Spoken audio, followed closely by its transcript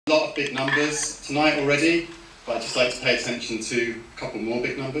A lot of big numbers tonight already, but I'd just like to pay attention to a couple more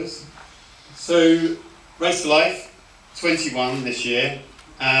big numbers. So, Race to Life, 21 this year,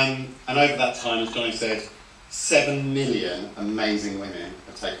 and over that time, as Johnny said, 7 million amazing women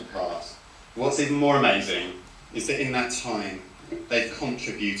have taken part. What's even more amazing is that in that time, they've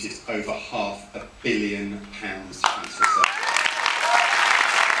contributed over £500 million to cancer research.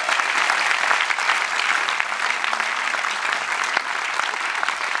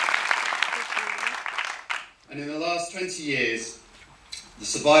 And in the last 20 years, the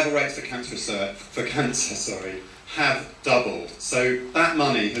survival rates for cancer have doubled. So that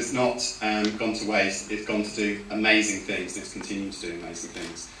money has not gone to waste, it's gone to do amazing things, and it's continuing to do amazing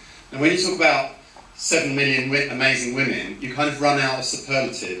things. And when you talk about 7 million amazing women, you kind of run out of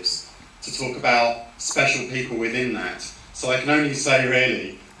superlatives to talk about special people within that. So I can only say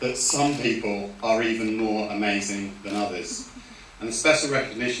really that some people are even more amazing than others. And the special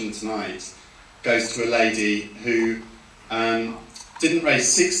recognition tonight goes to a lady who didn't raise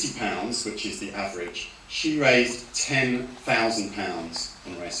 £60, which is the average. She raised £10,000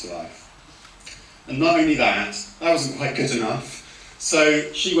 on Race to Life. And not only that wasn't quite good enough.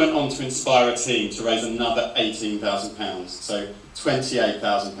 So she went on to inspire a team to raise another £18,000. So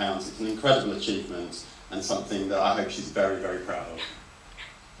 £28,000. It's an incredible achievement and something that I hope she's very, very proud of.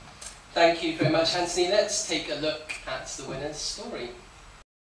 Thank you very much, Anthony. Let's take a look at the winner's story.